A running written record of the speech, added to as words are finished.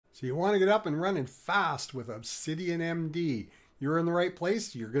So you want to get up and running fast with Obsidian.md. You're in the right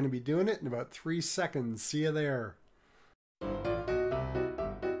place. You're going to be doing it in about 3 seconds. See you there.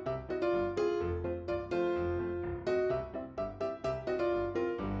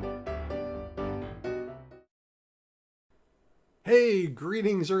 Hey,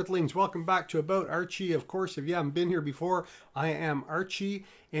 greetings Earthlings. Welcome back to About Archie. Of course, if you haven't been here before, I am Archie,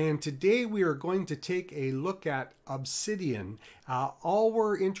 and today we are going to take a look at Obsidian. All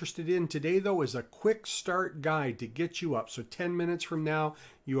we're interested in today, though, is a quick start guide to get you up. So 10 minutes from now,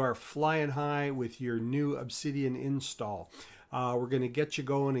 you are flying high with your new Obsidian install. We're going to get you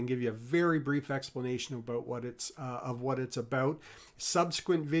going and give you a very brief explanation about what it's about.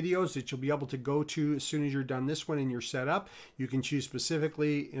 Subsequent videos that you'll be able to go to as soon as you're done this one and you're set up. You can choose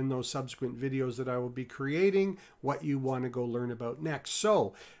specifically in those subsequent videos that I will be creating what you want to go learn about next.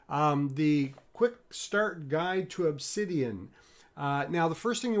 So the quick start guide to Obsidian. Now, the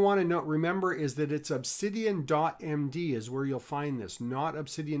first thing you want to remember is that it's Obsidian.md is where you'll find this, not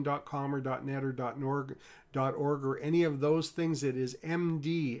Obsidian.com or .net or .org or any of those things. It is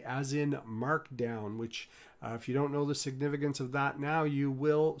MD, as in Markdown, which if you don't know the significance of that now, you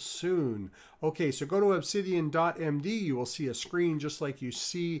will soon. Okay, so go to Obsidian.md. You will see a screen just like you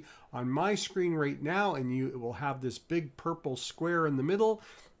see on my screen right now, and it will have this big purple square in the middle.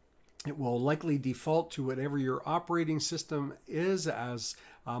 It will likely default to whatever your operating system is, as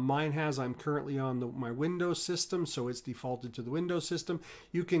mine has. I'm currently on my Windows system, so it's defaulted to the Windows system.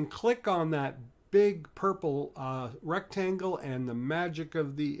 You can click on that big purple rectangle, and the magic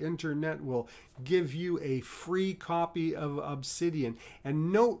of the internet will give you a free copy of Obsidian.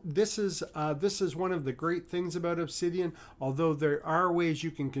 And note, this is one of the great things about Obsidian. Although there are ways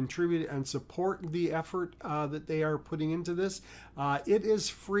you can contribute and support the effort that they are putting into this, it is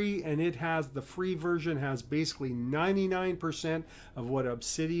free, and the free version has basically 99% of what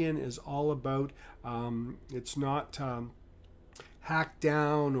Obsidian is all about. It's not hacked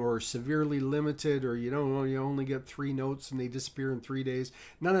down or severely limited, or you only get 3 notes and they disappear in 3 days.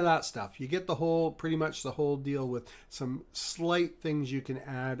 None of that stuff. You get pretty much the whole deal, with some slight things you can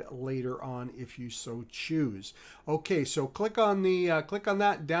add later on if you so choose. Okay, so click on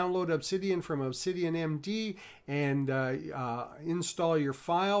that, download Obsidian from Obsidian.md, and install your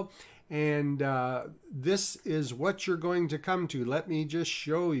file. And this is what you're going to come to. Let me just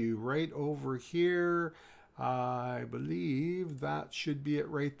show you right over here. I believe that should be it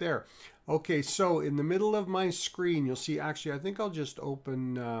right there. Okay, so in the middle of my screen, you'll see, actually, I think I'll just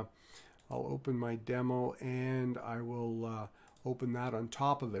open, I'll open my demo, and I will open that on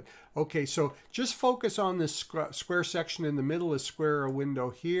top of it. Okay, so just focus on this square section in the middle, is square a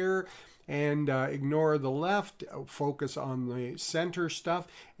window here, and ignore the left, focus on the center stuff.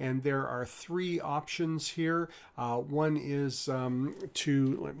 And there are 3 options here. One is let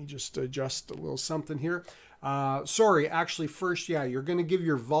me just adjust a little something here. Sorry, actually first, you're going to give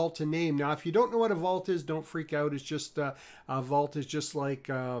your vault a name. Now, if you don't know what a vault is, don't freak out. It's just a vault is just like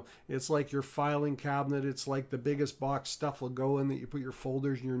it's like your filing cabinet. It's like the biggest box stuff will go in that you put your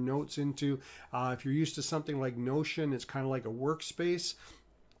folders and your notes into. If you're used to something like Notion, it's kind of like a workspace.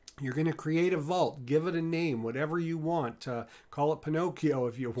 You're going to create a vault, give it a name, whatever you want. Call it Pinocchio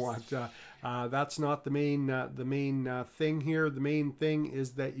if you want. That's not the main thing here. The main thing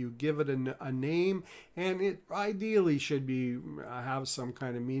is that you give it a name, and it ideally should have some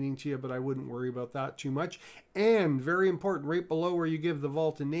kind of meaning to you, but I wouldn't worry about that too much. And very important, right below where you give the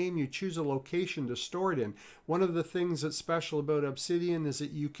vault a name, you choose a location to store it in. One of the things that's special about Obsidian is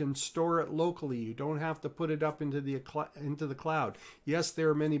that you can store it locally. You don't have to put it up into the cloud. Yes, there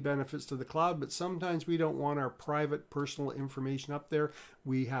are many benefits to the cloud, but sometimes we don't want our private personal information up there.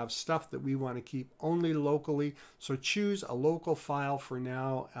 We have stuff that we want to keep only locally. So choose a local file for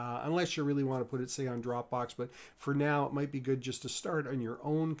now, unless you really want to put it, say, on Dropbox. But for now, it might be good just to start on your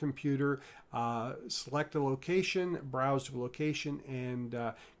own computer. Select a location, browse to a location,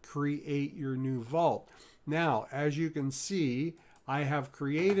 and create your new vault. Now, as you can see, I have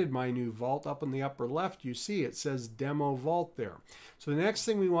created my new vault. Up in the upper left, you see it says Demo Vault there. So the next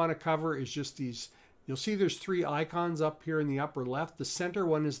thing we want to cover is just these. You'll see there's 3 icons up here in the upper left. The center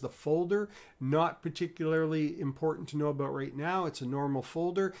one is the folder. Not particularly important to know about right now. It's a normal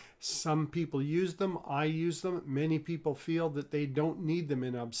folder. Some people use them. I use them. Many people feel that they don't need them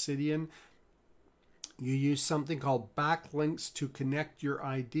in Obsidian. You use something called backlinks to connect your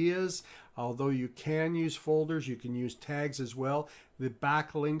ideas. Although you can use folders, you can use tags as well. The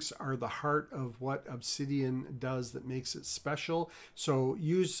backlinks are the heart of what Obsidian does that makes it special. So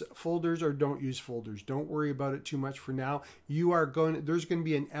use folders or don't use folders. Don't worry about it too much for now. There's going to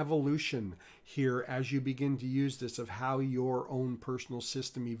be an evolution here as you begin to use this of how your own personal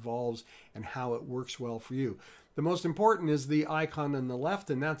system evolves and how it works well for you. The most important is the icon on the left,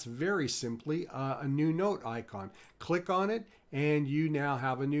 and that's very simply a new note icon. Click on it and you now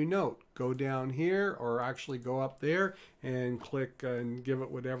have a new note. Go down here, or actually go up there and click and give it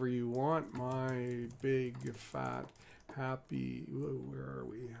whatever you want. My big fat happy, where are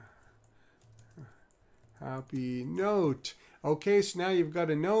we? Happy note. Okay, so now you've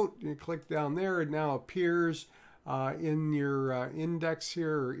got a note. You click down there, it now appears in your index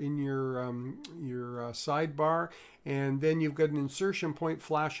here, or in your sidebar, and then you've got an insertion point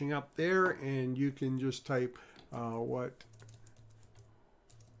flashing up there, and you can just type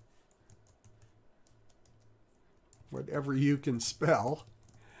whatever you can spell.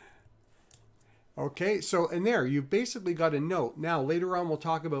 Okay, so and there you've basically got a note. Now later on we'll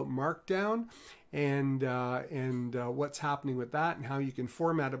talk about Markdown and what's happening with that and how you can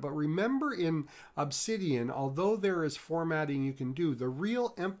format it. But remember, in Obsidian, although there is formatting you can do, the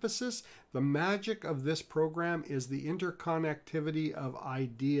real emphasis, the magic of this program is the interconnectivity of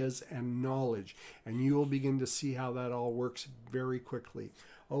ideas and knowledge. And you will begin to see how that all works very quickly.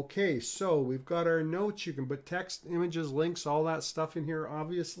 Okay, so we've got our notes. You can put text, images, links, all that stuff in here,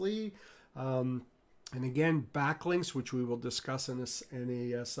 obviously. And again, backlinks, which we will discuss in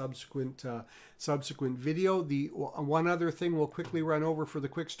a subsequent video. The one other thing we'll quickly run over for the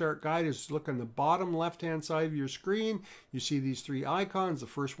quick start guide is look on the bottom left-hand side of your screen. You see these three icons. The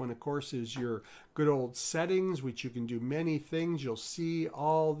first one, of course, is your good old settings, which you can do many things. You'll see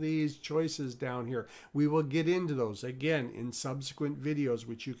all these choices down here. We will get into those again in subsequent videos,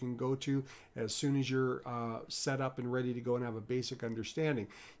 which you can go to as soon as you're set up and ready to go and have a basic understanding.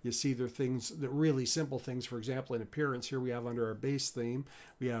 You see there are things, that really simple things. For example, in appearance here we have under our base theme,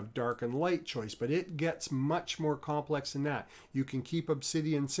 we have dark and light choice, but it gets much more complex than that. You can keep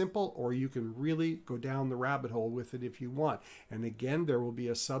Obsidian simple, or you can really go down the rabbit hole with it if you want. And again, there will be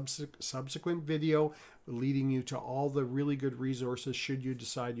a subsequent video leading you to all the really good resources should you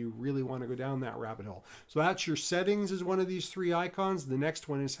decide you really want to go down that rabbit hole. So that's your settings, is one of these three icons. The next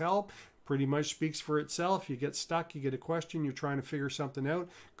one is help. Pretty much speaks for itself. You get stuck, you get a question, you're trying to figure something out,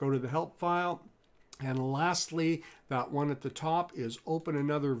 go to the help file. And lastly, that one at the top is open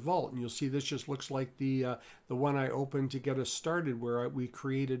another vault. And you'll see this just looks like the one I opened to get us started, where we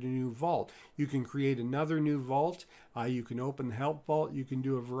created a new vault. You can create another new vault. You can open the help vault. You can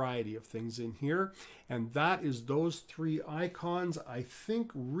do a variety of things in here. And that is those three icons. I think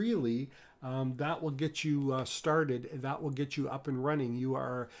really that will get you started. That will get you up and running. You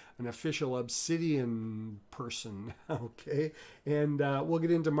are an official Obsidian person, okay? And we'll get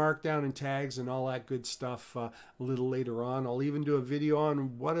into Markdown and tags and all that good stuff a little later on. I'll even do a video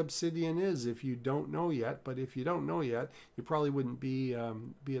on what Obsidian is if you don't know yet. But if you don't know yet, you probably wouldn't be at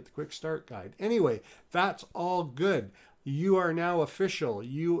the Quick Start Guide. Anyway, that's all good. You are now official.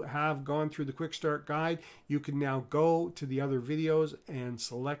 You have gone through the Quick Start Guide. You can now go to the other videos and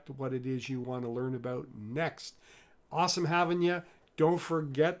select what it is you want to learn about next. Awesome having you. Don't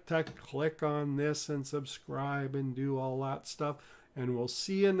forget to click on this and subscribe and do all that stuff. And we'll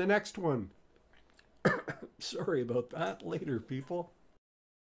see you in the next one. Sorry about that. Later, people.